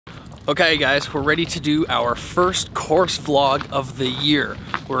Okay guys, we're ready to do our first course vlog of the year.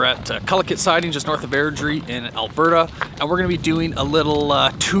 We're at Collicut Siding just north of Airdrie in Alberta, and we're gonna be doing a little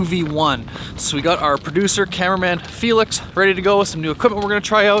 2v1. So we got our producer, cameraman Felix, ready to go with some new equipment we're gonna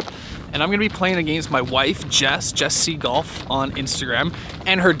try out. And I'm gonna be playing against my wife, Jess GIolf on Instagram,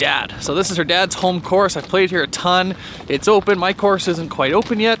 and her dad. So this is her dad's home course. I've played here a ton. It's open, my course isn't quite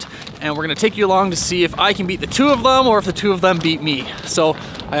open yet, and we're gonna take you along to see if I can beat the two of them or if the two of them beat me. So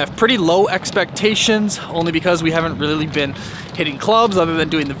I have pretty low expectations, only because we haven't really been hitting clubs other than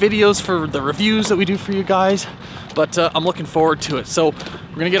doing the videos for the reviews that we do for you guys. But I'm looking forward to it. So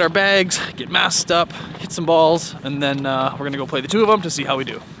we're gonna get our bags, get masked up, hit some balls, and then we're gonna go play the two of them to see how we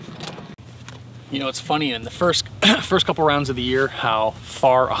do. You know, it's funny in the first couple rounds of the year how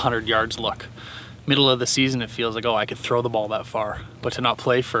far 100 yards look. Middle of the season, it feels like, oh, I could throw the ball that far. But to not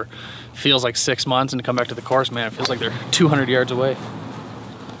play for, feels like 6 months, and to come back to the course, man, it feels like they're 200 yards away.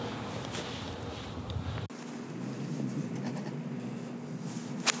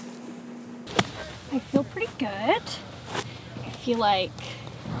 I feel pretty good. I feel like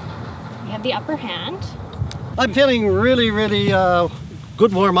we have the upper hand. I'm feeling really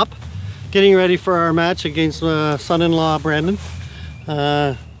good warm-up. Getting ready for our match against son-in-law Brandon.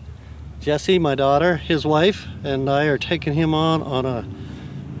 Jesse, my daughter, his wife, and I are taking him on a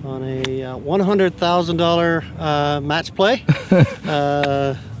 $100,000 match play,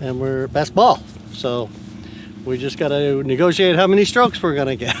 and we're best ball. So we just got to negotiate how many strokes we're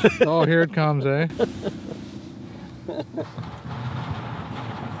gonna get. Oh, here it comes, eh?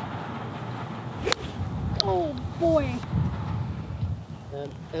 Oh boy.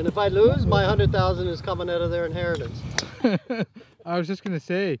 And if I lose, my 100,000 is coming out of their inheritance. I was just gonna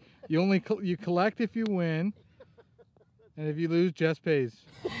say, you collect if you win, and if you lose, Jess pays.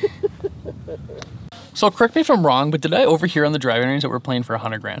 So correct me if I'm wrong, but did I overhear on the driving range that we're playing for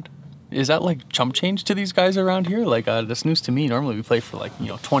 100 grand? Is that like chump change to these guys around here? Like this news to me. Normally we play for like, you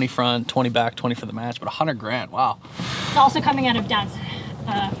know, 20 front, 20 back, 20 for the match, but 100 grand, wow. It's also coming out of Dad's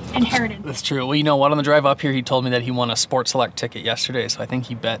inheritance. That's true. Well, you know what? On the drive up here, he told me that he won a Sports Select ticket yesterday, so I think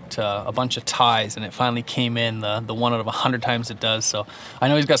he bet a bunch of ties, and it finally came in the 1 out of 100 times it does. So I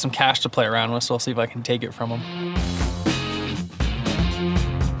know he's got some cash to play around with, so I'll see if I can take it from him.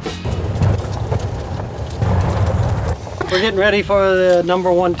 We're getting ready for the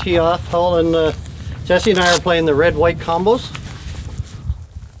 #1 tee-off hole, and Jesse and I are playing the red-white combos.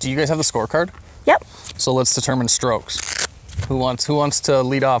 Do you guys have the scorecard? Yep. So let's determine strokes. Who wants to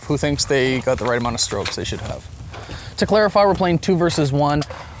lead off? Who thinks they got the right amount of strokes they should have? To clarify, we're playing 2 versus 1.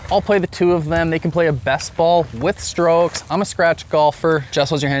 I'll play the two of them. They can play a best ball with strokes. I'm a scratch golfer.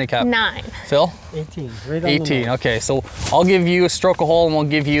 Jess, what's your handicap? 9. Phil? 18. Right on 18. Okay, so I'll give you a stroke a hole, and we'll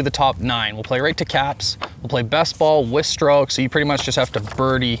give you the top 9. We'll play right to caps. We'll play best ball with strokes. So you pretty much just have to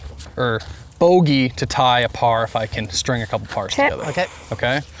birdie or bogey to tie a par if I can string a couple pars together. Okay.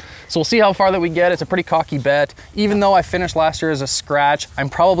 Okay. So we'll see how far that we get. It's a pretty cocky bet. Even though I finished last year as a scratch, I'm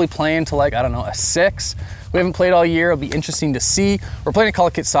probably playing to like, I don't know, a 6. We haven't played all year. It'll be interesting to see. We're playing at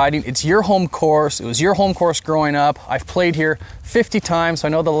Collicut Siding. It's your home course. It was your home course growing up. I've played here 50 times, so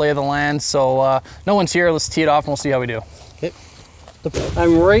I know the lay of the land. So no one's here. Let's tee it off and we'll see how we do. Okay. I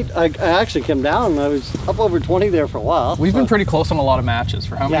actually came down. I was up over 20 there for a while. We've been pretty close on a lot of matches.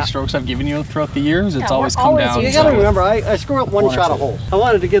 For how many strokes I've given you throughout the years, it's always come down. You gotta remember, I screw up one shot a hole. I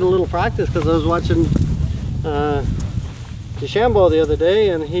wanted to get a little practice because I was watching DeChambeau the other day,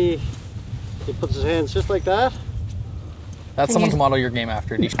 and he puts his hands just like that. That's someone to model your game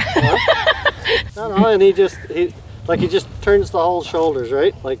after. No, and he just turns the whole shoulders,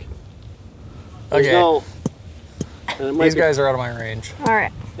 right? Like, there's no. These guys are out of my range. All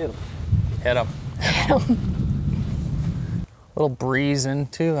right. Hit him. Hit him. Hit him. Little breeze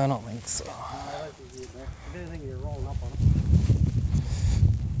into, I don't think so. I think you're rolling up on him.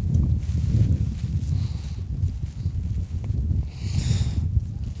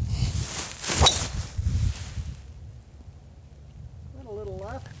 A little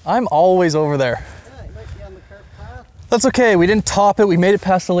left. I'm always over there. Yeah, you might be on the curved path. That's okay. We didn't top it. We made it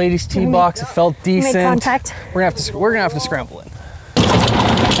past the ladies' tee box. It felt decent. Make contact. We're gonna have to scramble in.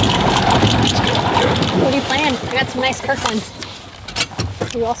 What are you playing? I got some nice Kirklands.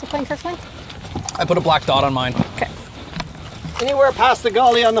 Are you also playing Kirkland? I put a black dot on mine. Okay. Anywhere past the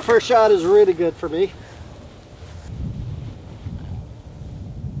gully on the first shot is really good for me.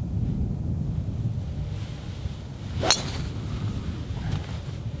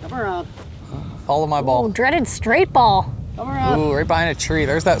 Come around. Follow my ball. Oh, dreaded straight ball. Come around. Ooh, right behind a tree.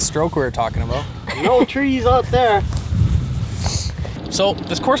 There's that stroke we were talking about. No trees out there. So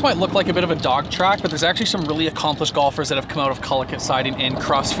this course might look like a bit of a dog track, but there's actually some really accomplished golfers that have come out of Collicut Siding in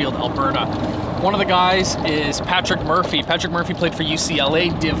Crossfield, Alberta. One of the guys is Patrick Murphy. Patrick Murphy played for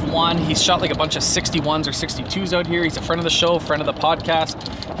UCLA Div 1. He's shot like a bunch of 61s or 62s out here. He's a friend of the show, friend of the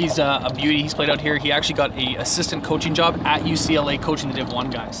podcast. He's a beauty. He's played out here. He actually got an assistant coaching job at UCLA coaching the Div 1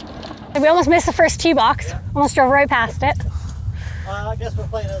 guys. We almost missed the first tee box. Almost drove right past it. I guess we're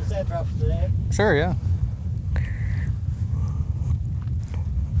playing on the sand drop today. Sure, yeah.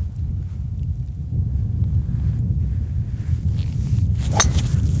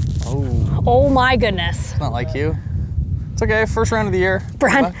 Oh my goodness. Not like you. It's okay, first round of the year.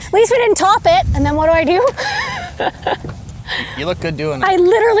 Brad, at least we didn't top it, and then what do I do? You look good doing it. I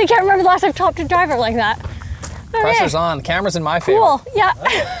literally can't remember the last time I've topped a driver like that. Okay. Pressure's on, camera's in my favor. Cool, yeah.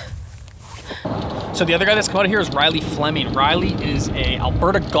 So the other guy that's come out of here is Riley Fleming. Riley is a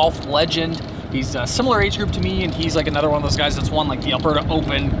Alberta golf legend. He's a similar age group to me, and he's like another one of those guys that's won like the Alberta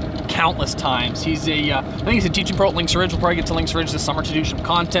Open countless times. He's a, I think he's a teaching pro at Links Ridge. We'll probably get to Links Ridge this summer to do some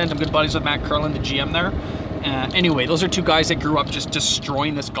content. I'm good buddies with Matt Curlin, the GM there. Anyway, those are two guys that grew up just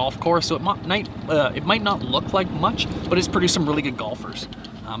destroying this golf course, so it might not look like much, but it's produced some really good golfers.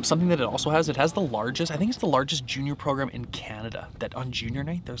 Something that it also has, it has the largest, I think it's the largest junior program in Canada, that on junior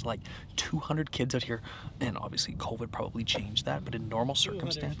night, there's like 200 kids out here, and obviously COVID probably changed that, but in normal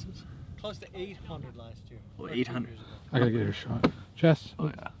circumstances. Close to 800 last year. Well, 800. I gotta get her shot. Jess? Oh,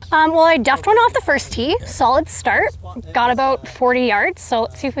 yeah. Well, I duffed one off the first tee. Solid start. Got about 40 yards, so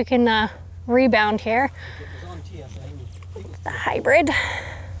let's see if we can rebound here. The hybrid.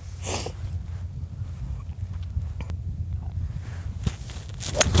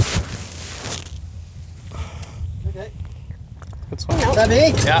 Okay. Good swing. Is that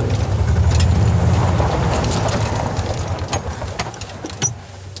me? Yeah.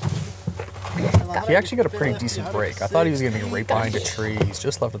 He actually got a pretty decent break. I thought he was going to be right behind a tree. He's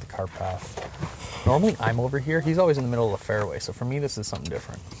just left of the car path. Normally I'm over here. He's always in the middle of the fairway. So for me, this is something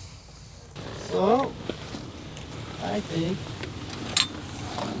different. So, I think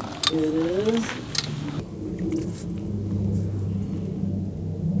it is.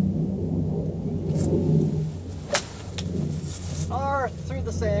 Or through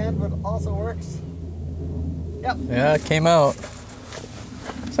the sand, but also works. Yep. Yeah, it came out.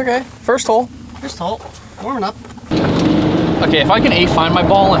 It's okay. First hole. First hole. Warming up. Okay, if I can A, find my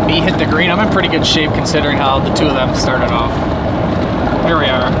ball and B, hit the green, I'm in pretty good shape considering how the two of them started off. Here we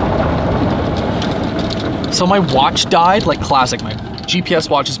are. So my watch died, like classic. My GPS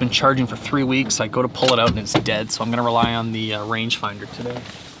watch has been charging for 3 weeks. I go to pull it out and it's dead, so I'm gonna rely on the rangefinder today.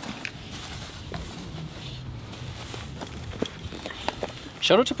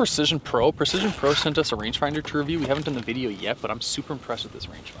 Shout out to Precision Pro. Precision Pro sent us a rangefinder to review. We haven't done the video yet, but I'm super impressed with this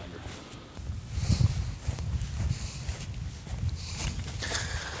rangefinder.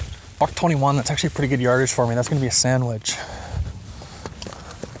 Buck 21, that's actually pretty good yardage for me. That's gonna be a sandwich.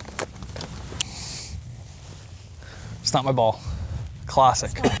 It's not my ball.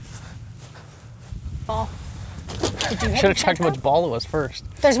 Classic. Ball. Should have checked which ball it was first.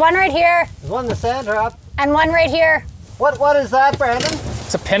 There's one right here. There's one in the sand drop. And one right here. What is that, Brandon?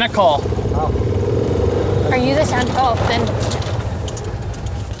 It's a pinnacle. Oh. Are you the sand? Oh, then.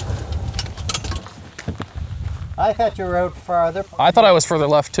 I thought you were out farther. I thought I was further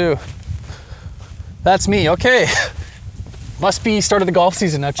left too. That's me, okay. Must be start of the golf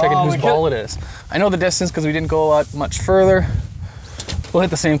season, now checking whose ball it is. I know the distance because we didn't go out much further. We'll hit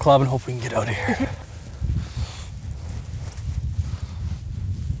the same club and hope we can get out of here.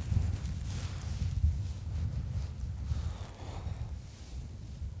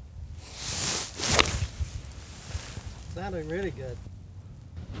 Sounding really good.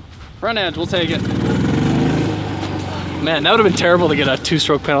 Front edge, we'll take it. Man, that would have been terrible to get a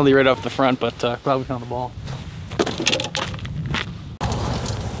two-stroke penalty right off the front, but glad we found the ball.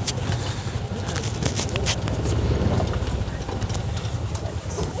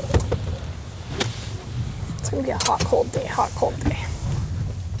 It's gonna be a hot, cold day, hot, cold day.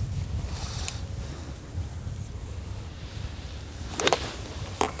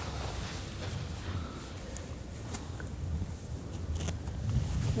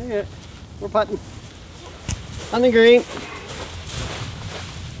 Okay, we're putting on the green.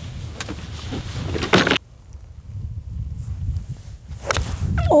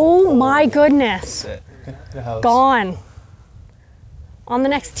 Oh my goodness. That's it. Gone. On the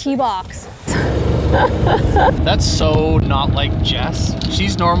next tee box. That's so not like Jess.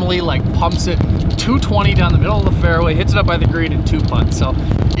 She's normally like pumps it 220 down the middle of the fairway, hits it up by the green and 2 putts. So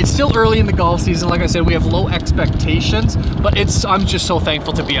it's still early in the golf season. Like I said, we have low expectations, but I'm just so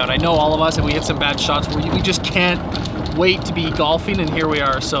thankful to be out. I know all of us, and we hit some bad shots where we just can't wait to be golfing, and here we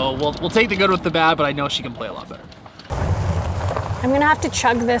are. So we'll take the good with the bad, but I know she can play a lot better. I'm gonna have to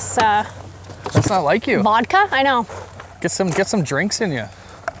chug this That's not like you. vodka. I know. Get some drinks in you.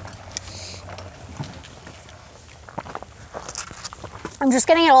 I'm just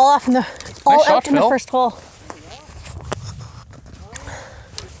getting it all off in the out in the first hole.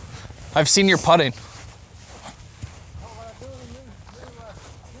 I've seen your putting.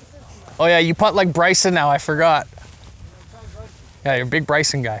 Oh yeah, you putt like Bryson now, I forgot. Yeah, you're a big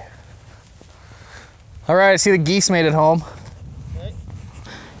Bryson guy. All right, I see the geese made it home.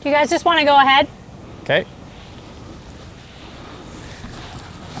 Do you guys just want to go ahead? Okay.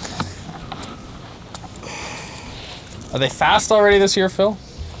 Are they fast already this year, Phil?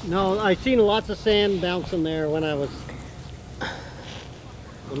 No, I seen lots of sand bouncing there when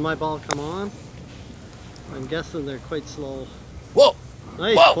my ball come on. I'm guessing they're quite slow. Whoa!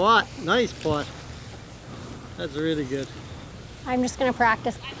 Nice Whoa. putt, nice putt. That's really good. I'm just gonna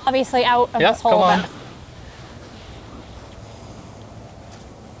practice, obviously out of Yeah, this hole. come on.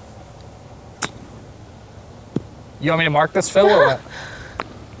 You want me to mark this, Phil, or what?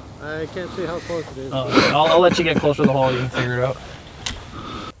 I can't see how close it is. Oh, I'll let you get closer to the hole. You can figure it out.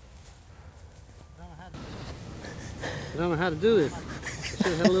 I don't know how to do this. I should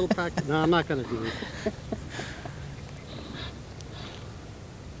have had a little practice. No, I'm not going to do it.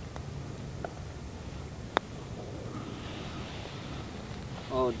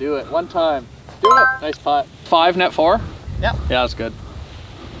 Oh, do it. One time. Do it. Nice putt. 5, net 4? Yep. Yeah, that's good.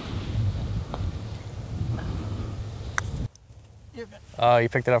 Oh, you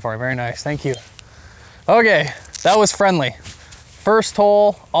picked it up for me. Very nice. Thank you. Okay, that was friendly. First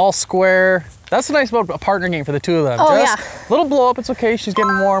hole, all square. That's the nice about a partner game for the two of them. Oh, Jess, little blow up, it's okay. She's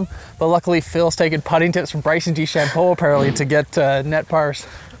getting warm. But luckily, Phil's taking putting tips from Bryson DeChambeau apparently to get net pars.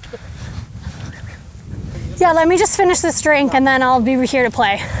 Yeah, let me just finish this drink and then I'll be here to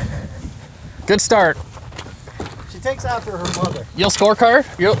play. Good start. She takes after her mother. You'll scorecard?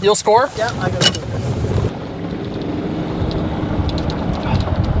 You'll score? Yeah, I got to do it.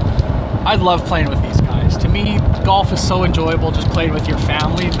 I love playing with these guys. To me, golf is so enjoyable just playing with your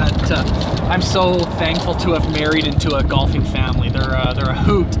family that I'm so thankful to have married into a golfing family. They're a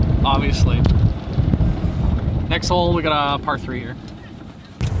hoot, obviously. Next hole, we got a par 3 here.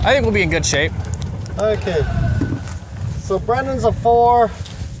 I think we'll be in good shape. Okay. So Brendan's a 4.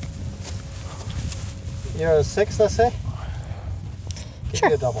 You're a 6, let's say? Sure. Give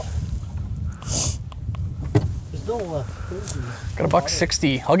you a double. There's no Got a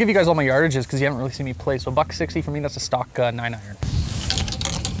 $160. I'll give you guys all my yardages because you haven't really seen me play. So $160 for me, that's a stock 9-iron.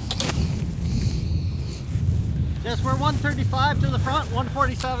 Yes, we're 135 to the front,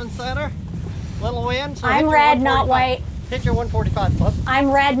 147 center. Little wind. So I'm red, not white. Hit your 145 club.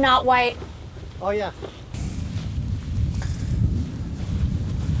 I'm red, not white. Oh yeah.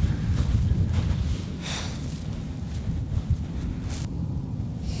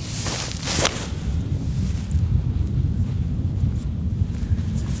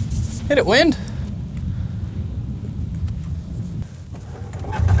 Hit it, wind.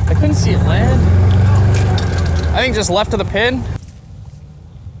 I couldn't see it land. I think just left of the pin.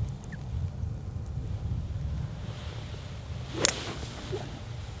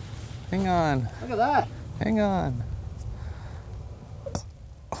 Hang on. Look at that. Hang on.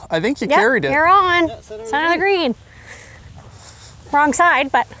 I think you carried it. You're on. Yeah, center Center of the green. Wrong side,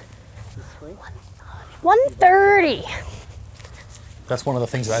 but 130. That's one of the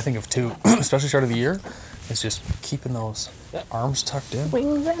things that I think of too, especially start of the year, is just keeping those arms tucked in.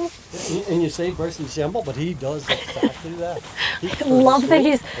 Wings in. And you say Bryson DeChambeau, but he does exactly that. I love that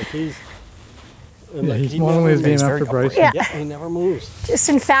he's Yeah, he's modeling his game after Bryson. Yeah. Yeah, he never moves. just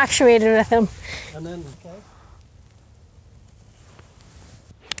infatuated with him. And then, okay.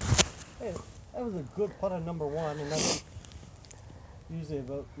 Hey, that was a good putt on number 1, and that's usually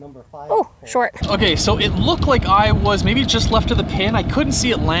about number 5. Oh, short. Okay, so it looked like I was maybe just left of the pin. I couldn't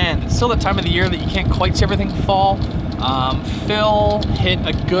see it land. It's still the time of the year that you can't quite see everything fall. Phil hit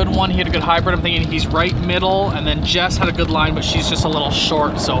a good one. He had a good hybrid. I'm thinking he's right middle, and then Jess had a good line, but she's just a little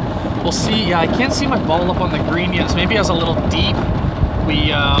short. So we'll see. Yeah, I can't see my ball up on the green yet, so maybe I was a little deep. We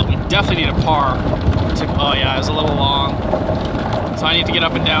definitely need a par. Oh yeah, it was a little long. So I need to get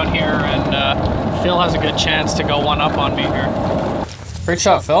up and down here, and Phil has a good chance to go one up on me here. Great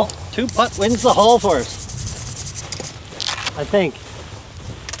shot, Phil. 2 putt wins the hole for us. I think.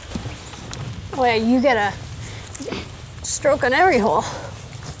 Oh yeah, you get a stroke on every hole. How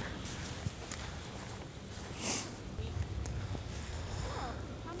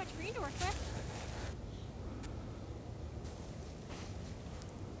much green to work with?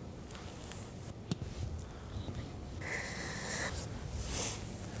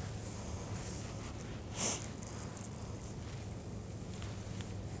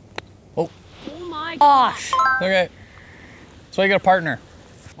 Oh. Oh my gosh. Okay. So I got a partner.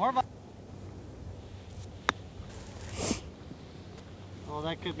 Oh,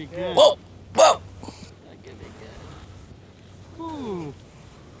 that could be good. Whoa! Whoa! That could be good. Ooh.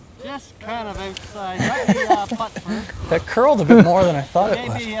 Just kind of outside. Might be putt first. That curled a bit more than I thought it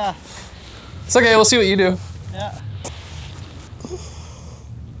would. Maybe, It's okay, we'll see what you do. yeah.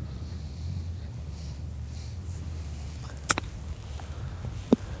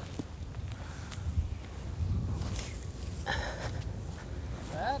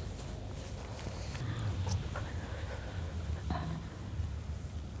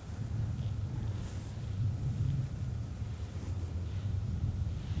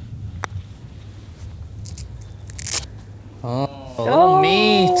 Oh, a little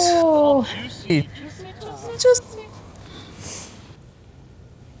meat. Oh. Juicy. Just.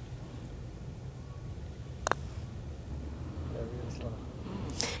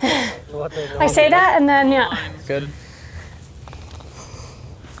 I say that and then, yeah. Good.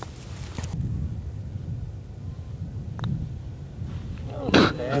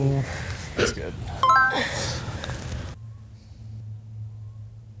 That's good.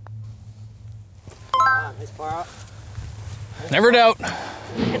 Nice far out. Never doubt.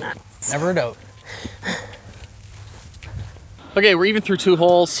 Never doubt. Okay, we're even through 2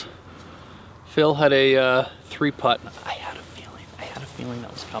 holes. Phil had a 3 putt. I had a feeling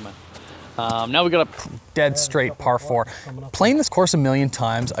that was coming. Now we got a dead straight par 4. Playing this course a million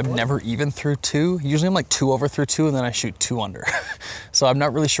times, I'm never even through 2. Usually I'm like 2 over through 2 and then I shoot 2 under. So I'm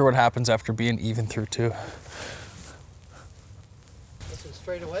not really sure what happens after being even through 2. This is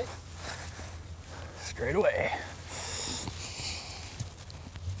straight away. Straight away.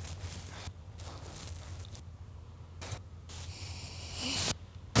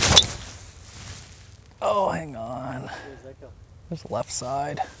 Oh, hang on. Where's that go? There's the left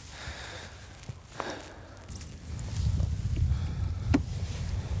side.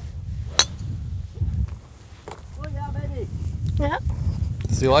 Oh yeah, baby. Yeah,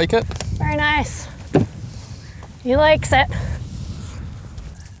 Does he like it? very nice. He likes it.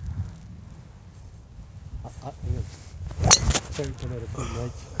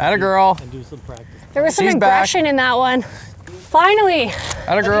 Atta girl. And do some practice. There was some She's back. aggression in that one. Finally.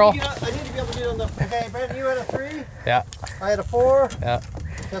 Atta girl. I need to be able to get on the. Okay, Brandon, you had a 3. Yeah. I had a 4. Yeah.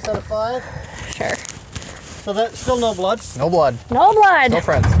 Jess had a 5. Sure. So that's still no blood. No blood. No blood. No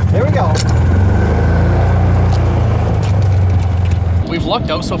friends. Here we go. We've lucked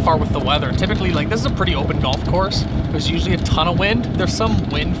out so far with the weather. Typically, like, this is a pretty open golf course. There's usually a ton of wind. There's some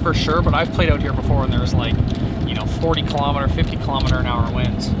wind for sure, but I've played out here before and there's like, you know, 40 kilometer, 50 kilometer an hour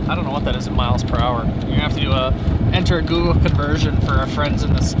winds. I don't know what that is in miles per hour. You're gonna have to enter a Google conversion for our friends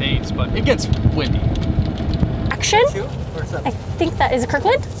in the States, but it gets windy. Action. Shoot. Where's that? I think that is it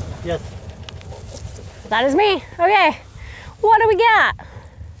Kirkland. Yes. That is me. Okay. What do we got?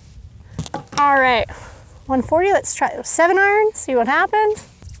 All right. 140. Let's try 7 iron. See what happens.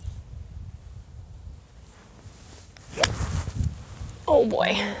 Oh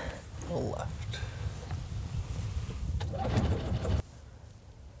boy. Left.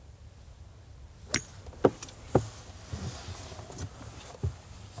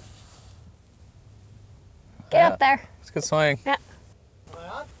 Get up there. It's a good swing. Yeah.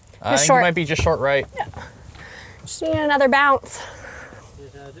 I think short. you might be just short right. Yeah. Just need another bounce.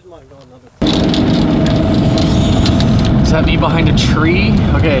 I didn't want to go another. Is that me behind a tree?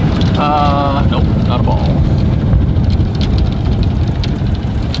 Okay. Nope, not a ball.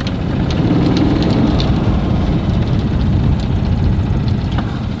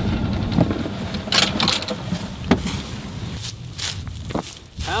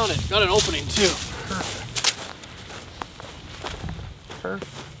 Found it. Got an opening too. Perfect.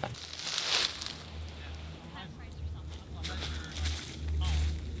 Perfect.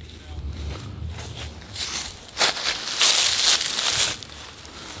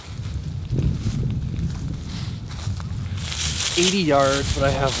 $80 yards, but I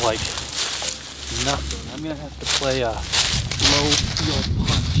have like nothing. I'm gonna have to play a low field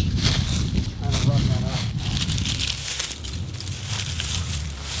punch. Trying to run that up.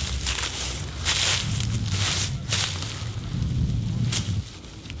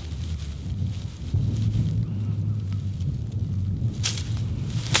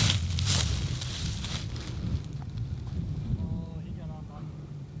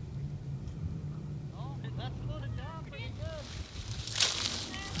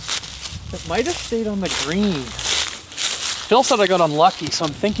 It might have stayed on the green. Phil said I got unlucky, so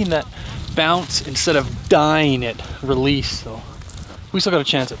I'm thinking that bounce instead of dying it, release. So we still got a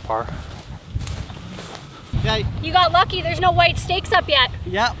chance at par. Okay. You got lucky. There's no white stakes up yet.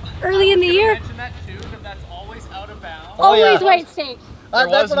 Yep. early in the year. Mention that too, that's always out of bounds. Always white stakes.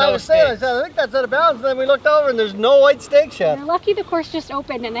 That's what I was saying. I said, I think that's out of bounds. And then we looked over and there's no white stakes yet. You're lucky the course just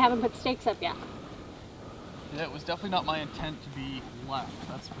opened and they haven't put stakes up yet. Yeah, it was definitely not my intent to be left,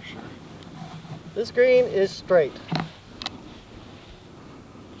 that's for sure. This green is straight.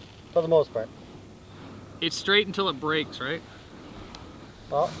 For the most part. It's straight until it breaks, right?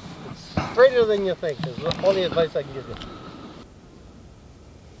 Well, it's straighter than you think, is the only advice I can give you.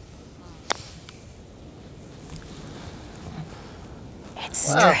 It's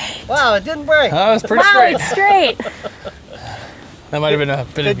straight. Wow, it didn't break. That was pretty Wow, straight. it's straight. That might have been a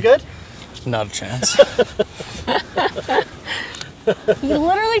bit Did good? Not a chance. He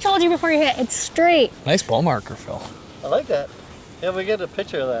literally told you before you hit, it's straight. Nice ball marker, Phil. I like that. Yeah, we get a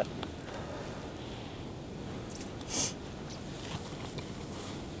picture of that.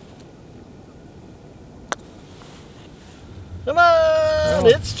 Come on,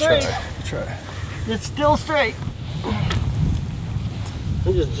 it's straight. Try. It's still straight.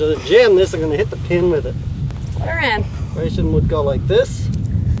 I'm just jam this. I'm going to hit the pin with it. Put her in. Bryson would go like this.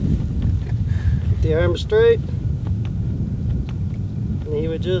 Keep the arm straight. And he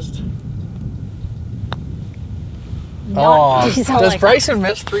would just... Oh, Geez, I does like Bryson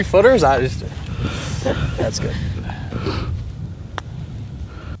miss 3-footers? That's good.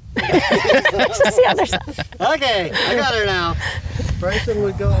 Just the other side. Okay, I got her now. Bryson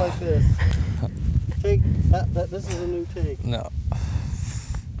would go like this. Take that. This is a new take. No.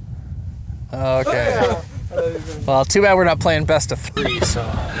 Okay. Well, too bad we're not playing best of 3, so.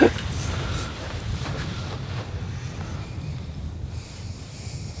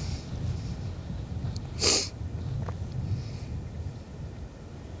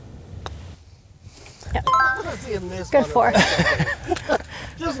 Good for.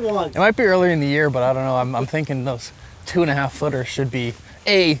 Just one. It might be earlier in the year, but I don't know. I'm thinking those 2.5-footers should be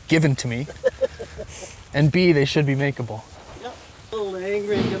A, given to me, and B, they should be makeable. Yep. A little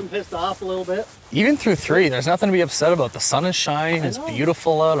angry and get them pissed off a little bit. Even through 3, there's nothing to be upset about. The sun is shining, it's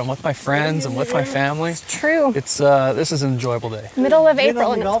beautiful out, I'm with my friends, I'm with my family. True. It's this is an enjoyable day. Middle of Gin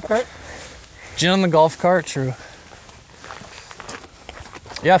April. on the golf cart. Gin on the golf cart, true.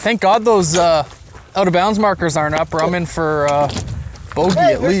 Yeah, thank God those out of bounds markers aren't up, or I'm in for bogey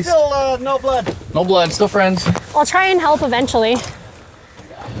Hey, at we're least. still no blood. No blood, still friends. I'll try and help eventually.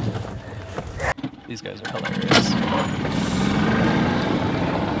 These guys are hilarious.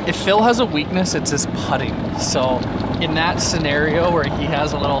 If Phil has a weakness, it's his putting. So in that scenario where he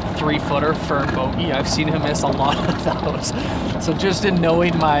has a little 3-footer for bogey, I've seen him miss a lot of those. So just in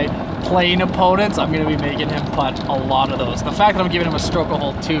knowing my playing opponents, I'm going to be making him putt a lot of those. The fact that I'm giving him a stroke a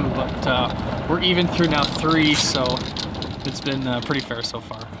hole 2, but we're even through now 3, so it's been pretty fair so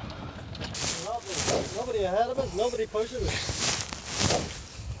far. Nobody ahead of us, nobody pushing us.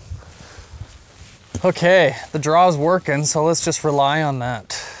 Okay, the draw's working, so let's just rely on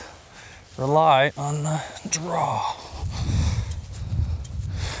that. Rely on the draw.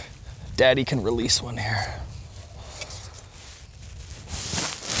 Daddy can release one here.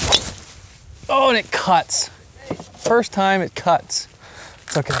 Oh, and it cuts. First time it cuts.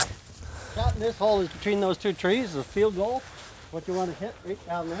 It's okay. Shot in this hole is between those 2 trees, the field goal. What you want to hit right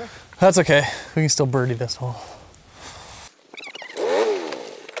down there. That's okay. We can still birdie this hole.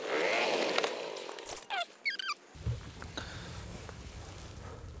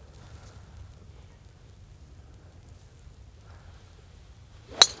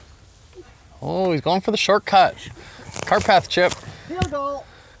 Oh, he's going for the shortcut. Cart path chip. Field goal.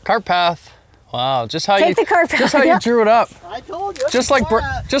 Cart path. Wow, just how Take the cart path, just how yeah. you drew it up. I told you. Just like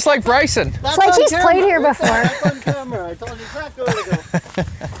Bryson. That's like on he's camera. played here Right before. there. That's on camera. I told you exactly where to go.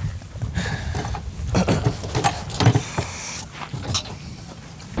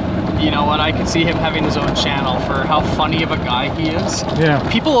 You know what? I can see him having his own channel for how funny of a guy he is. Yeah.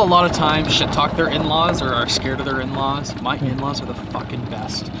 People a lot of times shit talk their in-laws or are scared of their in-laws. My in-laws are the fucking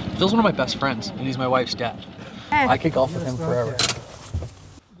best. Phil's one of my best friends, and he's my wife's dad. I could golf with him forever.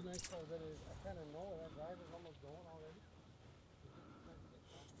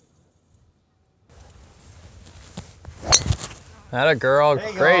 Atta girl, There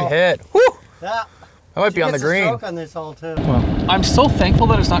you great go. hit. Woo! Yeah. I might be on the Gets a green. stroke on this hole too. I'm so thankful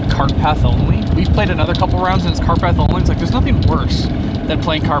that it's not cart path only. We've played another couple rounds and it's cart path only. It's like there's nothing worse than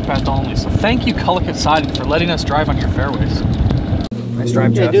playing cart path only. So thank you, Collicut Siding, for letting us drive on your fairways. Nice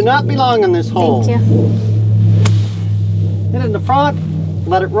drive, They Jess. do not belong on this hole. Thank you. Hit it in the front,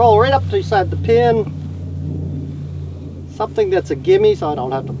 let it roll right up beside the pin. Something that's a gimme so I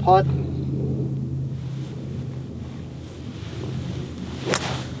don't have to putt.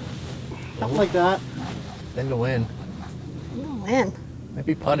 Something like that. Then to win. Oh, man. Might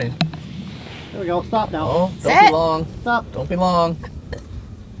be putting. There we go. Stop now. Oh, don't Set. be long. Stop. Don't be long.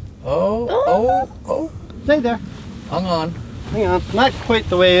 Oh. Stay there. Hang on. Hang on. Not quite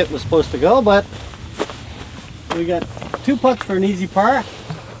the way it was supposed to go, but we got 2 putts for an easy par.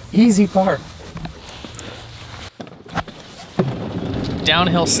 Easy par.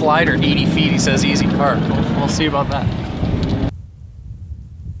 Downhill slider, 80 feet, he says easy par. We'll see about that.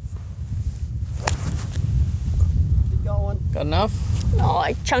 Keep going. Got enough? Oh,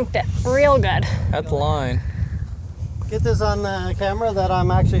 I chunked it real good. At the line. Get this on the camera that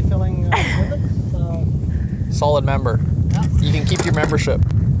I'm actually filling with it. So Solid member. Yeah. You can keep your membership.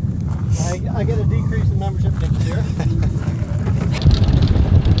 I get a decrease in membership next year.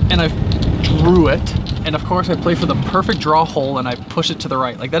 And I drew it, and of course I play for the perfect draw hole and I push it to the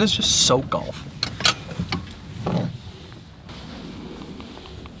right. Like, that is just so golf.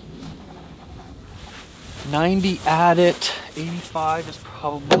 $90 at it, 85 is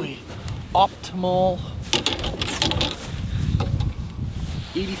probably optimal.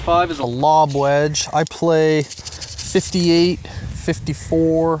 85 is a lob wedge. I play 58,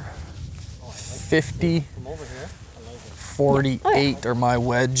 54, 50. From over here. 48 are my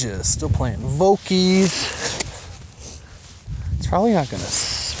wedges. Still playing Vokies. It's probably not gonna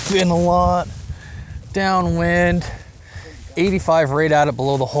spin a lot. Downwind. 85 right at it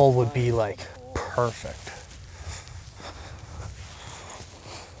below the hole would be like perfect.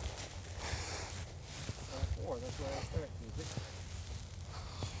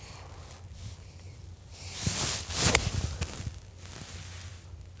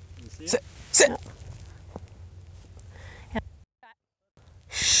 Sit. Sit.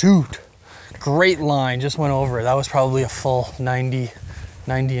 Shoot. Great line, just went over it. That was probably a full 90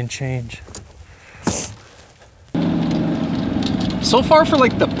 and change. So far for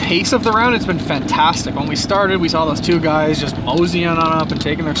like the pace of the round, it's been fantastic. When we started, we saw those 2 guys just moseying on up and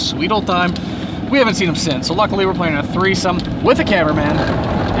taking their sweet old time. We haven't seen them since, so luckily we're playing a threesome with a cameraman,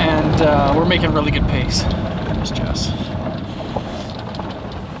 and we're making really good pace. There's Jess.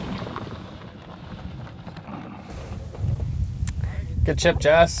 Good chip,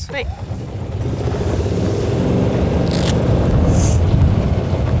 Jess. Wait.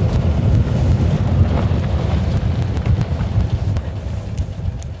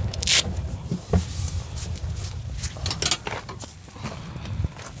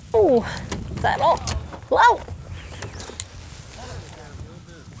 Oh, is that all? Wow.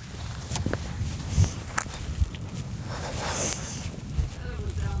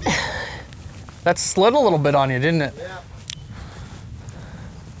 That slid a little bit on you, didn't it? Yeah.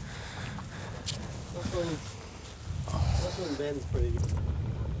 This one bends pretty good.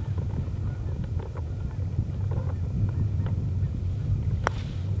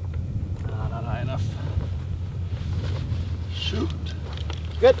 Not high enough. Shoot.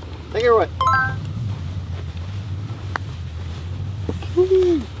 Good. Take her away.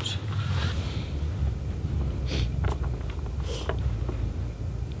 Shoot.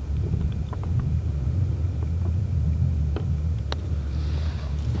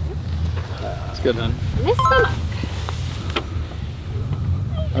 That's good, man. Missed them.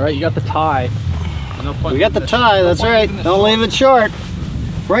 All right, you got the tie. No point We got the leaving tie, that's right. leaving Don't leave it short.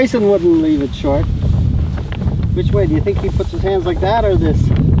 Bryson wouldn't leave it short. Which way? Do you think he puts his hands like that or this?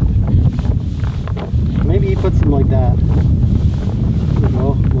 Maybe he puts them like that. There we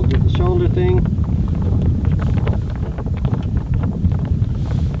go. We'll do the shoulder thing.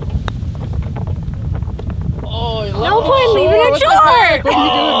 Oh, you No point leaving it short. What are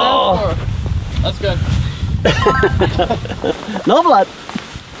you doing that for? That's good. No blood.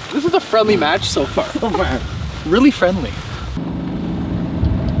 This is a friendly match so far. Really friendly.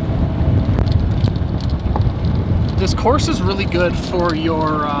 This course is really good for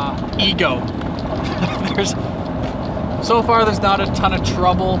your ego. So far there's not a ton of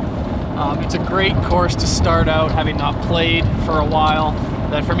trouble. It's a great course to start out, having not played for a while.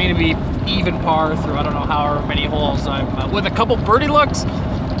 That for me to be even par through I don't know however many holes, I'm with a couple birdie looks,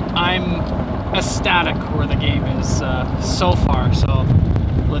 I'm ecstatic where the game is so far. So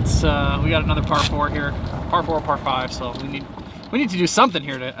let's we got another par 4 here, par 4, par 5. So we need to do something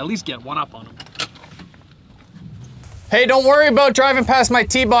here to at least get one up on them. Hey, don't worry about driving past my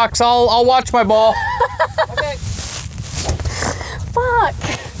tee box. I'll watch my ball. Okay. Fuck.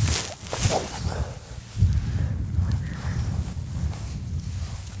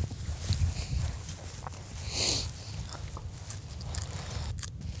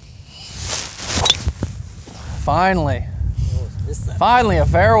 Finally. Finally a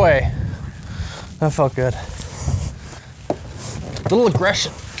fairway. That felt good. A little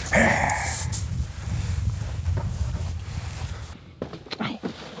aggression.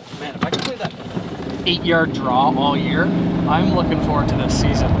 Man, if I can play that 8-yard draw all year, I'm looking forward to this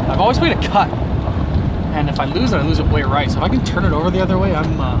season. I've always played a cut, and if I lose it way right. So if I can turn it over the other way,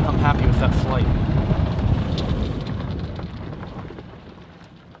 I'm happy with that flight.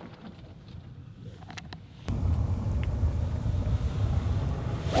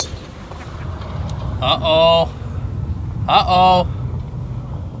 Uh-oh. Uh-oh.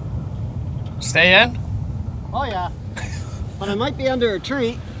 Stay in? Oh yeah, but I might be under a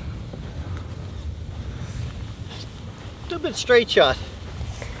tree. Stupid straight shot.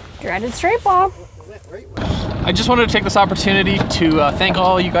 Dreaded straight ball. I just wanted to take this opportunity to thank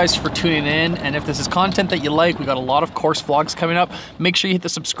all you guys for tuning in, and if this is content that you like, we got a lot of course vlogs coming up. Make sure you hit the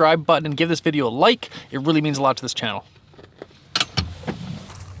subscribe button and give this video a like. It really means a lot to this channel.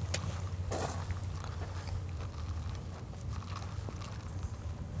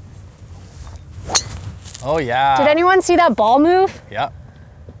 Oh yeah. Did anyone see that ball move? Yeah.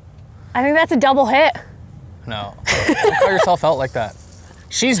 I think that's a double hit. No. Don't call yourself out like that.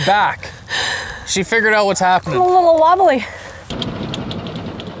 She's back. She figured out what's happening. I'm a little wobbly.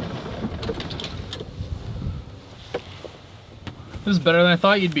 This is better than I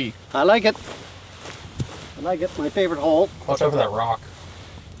thought you'd be. I like it. I like it. My favorite hole. Watch out for that rock.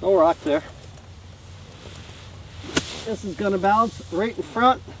 No rock there. This is gonna bounce right in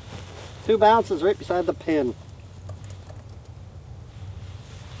front. 2 bounces right beside the pin.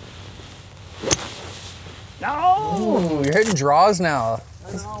 No! Ooh, you're hitting draws now.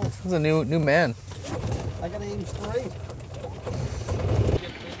 I know. This is a new man. I gotta aim straight.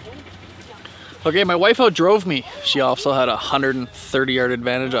 Okay, my wife outdrove me. She also had a 130-yard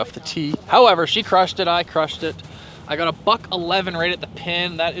advantage off the tee. However, she crushed it, I crushed it. I got a $111 right at the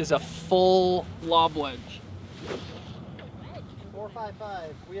pin. That is a full lob wedge.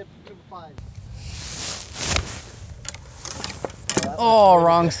 455. We have 2-5. Oh,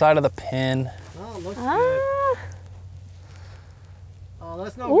 wrong side of the pin. Oh, looks good. Oh,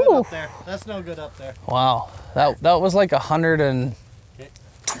 that's no good up there. That's no good up there. Wow, that was like a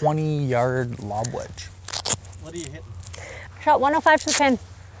 120-yard lob wedge. What are you hitting? I shot 105 to the pin.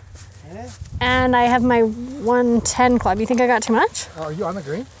 Yeah? And I have my 110 club. You think I got too much? Oh, are you on the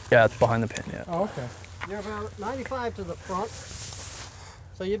green? Yeah, it's behind the pin, yeah. Oh, okay. You're about 95 to the front.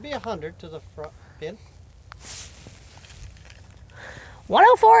 So you'd be 100 to the front pin.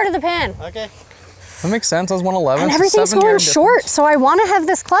 104 to the pin. Okay. That makes sense. I was 111. And everything's going short, so I want to have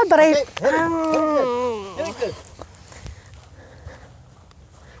this club, but Okay, hit it. Hit it good.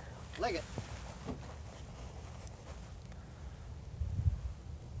 Like it.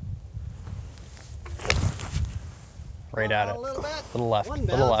 Right at it. A little bit. Little left. One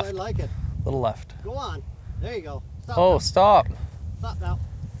Little bounce, left. I like it. Little left. Go on. There you go. Stop Oh, now. stop. Stop now.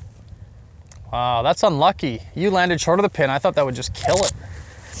 Wow, that's unlucky. You landed short of the pin. I thought that would just kill it.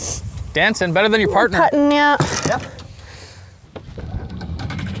 Dancing better than your partner. Cutting, yeah. Yep.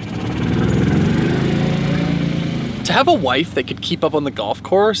 To have a wife that could keep up on the golf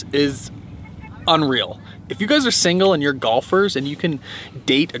course is unreal. If you guys are single and you're golfers and you can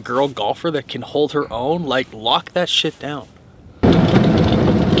date a girl golfer that can hold her own, like, lock that shit down.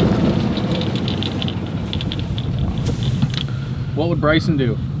 What would Bryson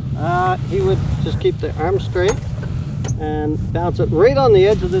do? He would just keep the arm straight and bounce it right on the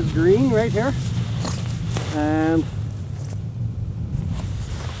edge of this green right here. And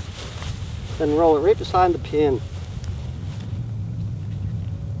then roll it right beside the pin.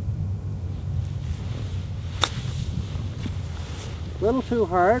 A little too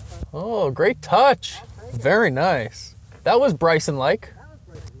hard. Oh, great touch. Very nice. That was Bryson-like.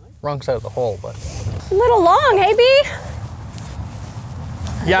 Wrong side of the hole, but. A little long, hey, B?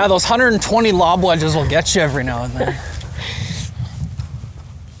 Yeah, those 120 lob wedges will get you every now and then.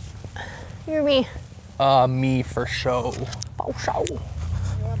 You're me. Me for show. Oh, show. You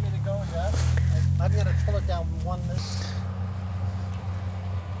want me to go, Jess? I'm going to pull it down one this.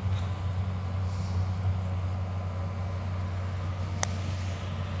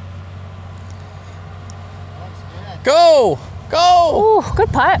 Go! Go! Ooh, good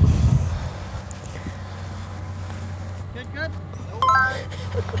putt. Good, good.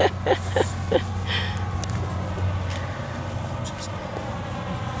 Really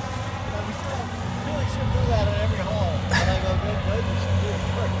should do that at every hole. When I go good, good, you should do it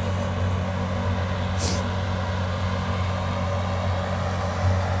quick.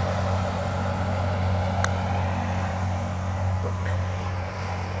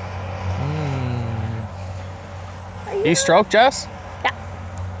 You stroke, Jess? Yeah.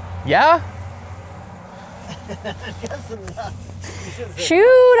 Yeah? Guessing that.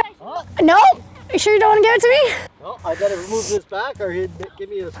 Shoot. No. You sure you don't want to give it to me? Oh, I gotta remove this back or he'd give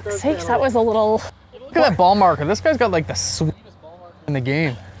me a start. Sakes, that was a little... Look at that ball marker. This guy's got like the sweetest ball marker in the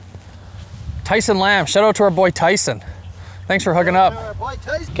game. Tyson Lamb. Shout out to our boy Tyson. Thanks for hooking up.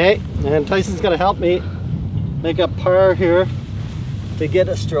 Okay, and Tyson's gonna help me make a par here to get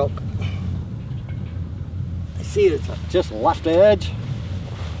a stroke. I see it's just left edge.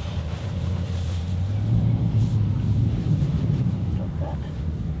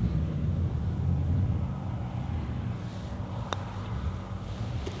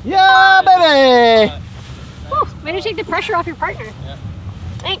 Yeah, baby! Woo, way to take the pressure off your partner. Yeah.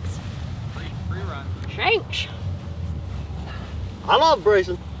 Thanks. Free run. Thanks. I love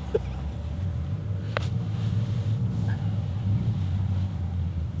bracing.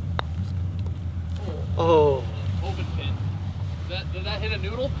 Oh. Open pin. Did that hit a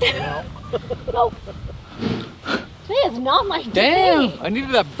noodle? No. Nope. Today is not my day. Damn! I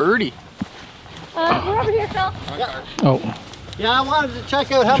needed that birdie. We're over here, Phil. Yeah. Oh. Yeah, I wanted to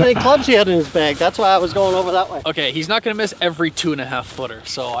check out how many clubs he had in his bag. That's why I was going over that way. Okay, he's not gonna miss every 2.5 footer,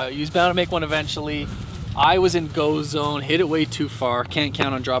 so he's bound to make one eventually. I was in go zone, hit it way too far. Can't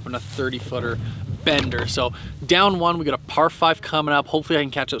count on dropping a 30-footer bender. So down one, we got a par 5 coming up. Hopefully I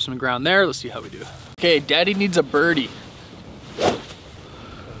can catch up some ground there. Let's see how we do. Okay, Daddy needs a birdie.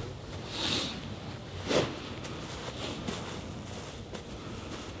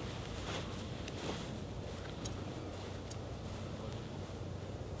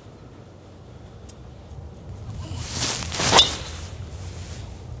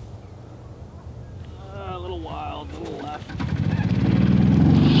 A little wild, a little left.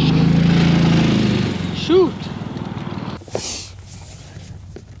 Shoot!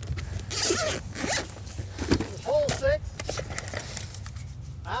 Hole 6,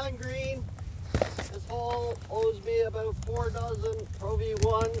 Island Green. This hole owes me about 4 dozen Pro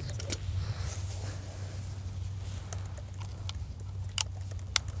V1s.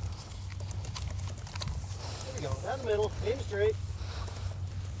 There we go, down the middle, aim straight.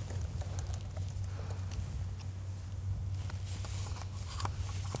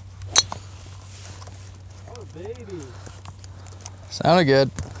 Oh, baby. Sounded good.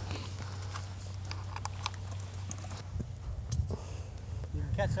 You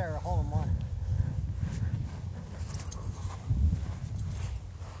can catch there a hole in one.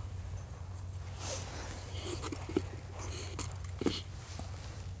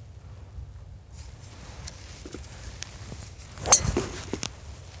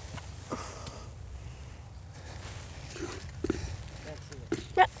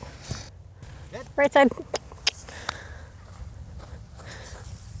 Yeah. Right side.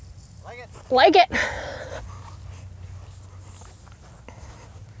 Like it. Like it.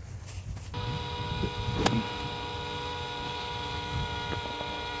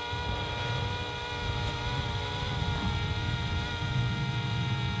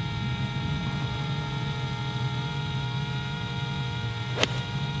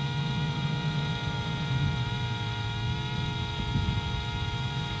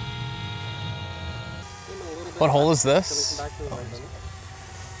 What hole is this? Back to the right, doesn't it?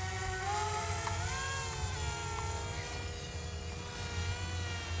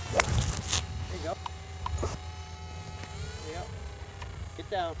 There you go. There you go. Get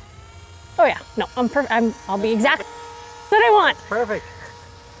down. Oh yeah, no, I'll be exactly what I want. Perfect.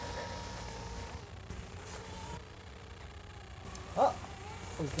 Oh,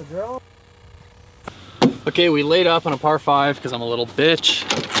 was the drill? Okay, we laid up on a par 5 because I'm a little bitch.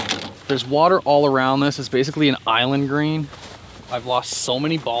 There's water all around this. It's basically an island green. I've lost so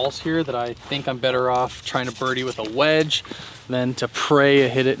many balls here that I think I'm better off trying to birdie with a wedge than to pray I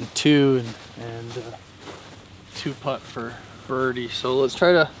hit it in 2 and 2-putt for birdie. So let's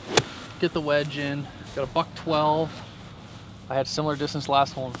try to get the wedge in. Got a buck 12. I had similar distance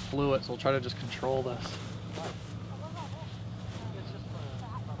last hole and flew it, so we'll try to just control this.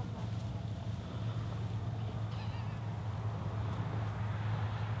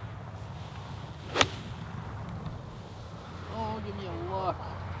 Give me a look.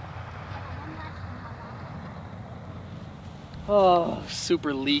 Oh,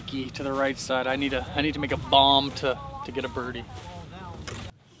 super leaky to the right side. I need to make a bomb to get a birdie.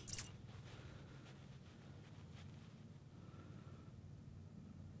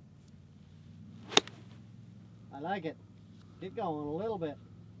 I like it. Keep going a little bit.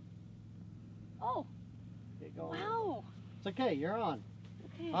 Oh, Keep going. wow. It's okay, you're on.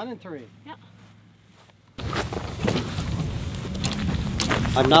 Okay. On in 3. Yeah.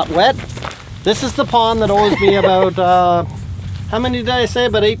 I'm not wet. This is the pond that owes me about, how many did I say?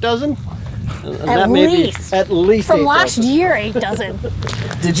 About 8 dozen? And At least. At least From 8 last dozen. year, 8 dozen.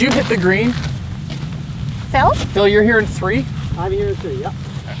 Did you hit the green? Phil? Phil, you're here in 3? I'm here in 3, yep.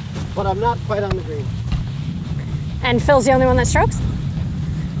 But I'm not quite on the green. And Phil's the only one that strokes?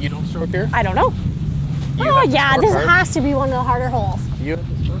 You don't stroke here? I don't know. Oh yeah, this has to be one of the harder holes. You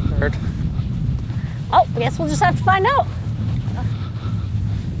have the stroke card. Oh, I guess we'll just have to find out.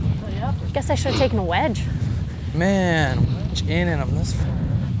 Guess I should have taken a wedge. Man, wedge in and I'm this far.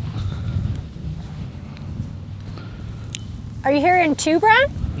 Are you here in 2, Brad?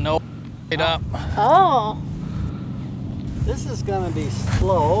 Nope. Straight up. Oh. This is gonna be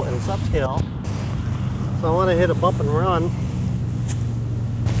slow and it's uphill. So I wanna hit a bump and run.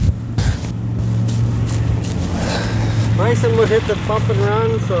 Bryson would hit the bump and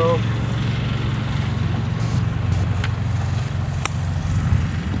run, so.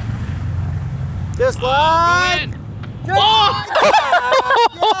 Just one. Oh!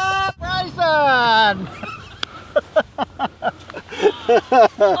 Yeah, Bryson!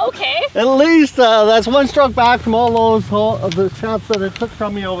 Okay. At least that's one stroke back from all those the shots that it took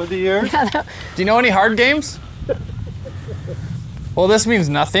from me over the years. Do you know any hard games? Well, this means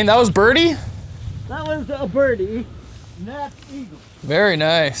nothing. That was birdie? That was a birdie. And that's eagle. Very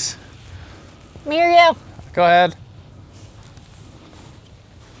nice. Me or you? Go ahead.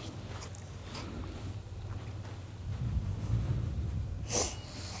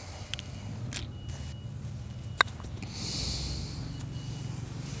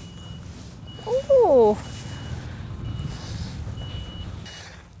 Ooh.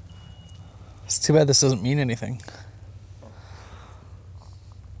 It's too bad this doesn't mean anything.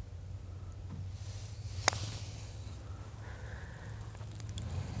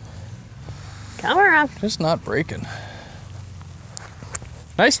 Come around. Just not breaking.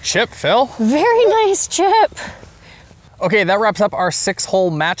 Nice chip, Phil. Very nice chip. Okay, that wraps up our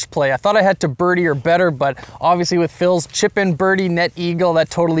 6-hole match play. I thought I had to birdie or better, but obviously with Phil's chip in birdie net eagle, that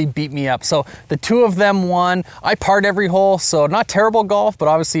totally beat me up. So the 2 of them won. I parred every hole, so not terrible golf, but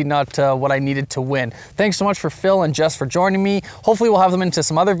obviously not what I needed to win. Thanks so much for Phil and Jess for joining me. Hopefully we'll have them into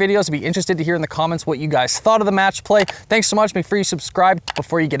some other videos. I'd be interested to hear in the comments what you guys thought of the match play. Thanks so much. Make sure you subscribe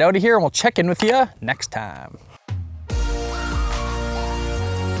before you get out of here, and we'll check in with you next time.